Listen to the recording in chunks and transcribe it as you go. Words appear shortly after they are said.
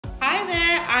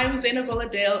I'm Zainab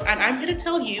Boladale, and I'm here to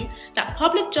tell you that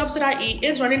PublicJobs.ie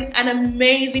is running an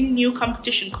amazing new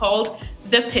competition called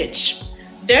The Pitch.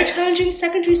 They're challenging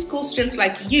secondary school students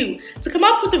like you to come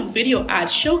up with a video ad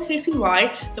showcasing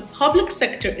why the public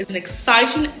sector is an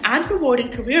exciting and rewarding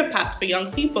career path for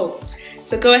young people.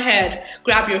 So go ahead,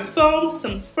 grab your phone,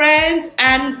 some friends,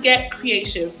 and get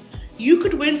creative. You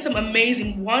could win some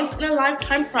amazing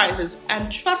once-in-a-lifetime prizes, and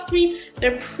trust me,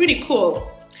 they're pretty cool.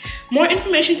 More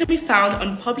information can be found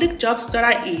on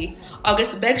PublicJobs.ie.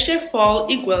 August Begshare Fall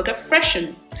Igwelga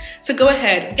Freshen. So go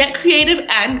ahead, get creative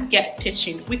and get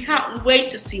pitching. We can't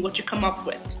wait to see what you come up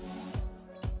with.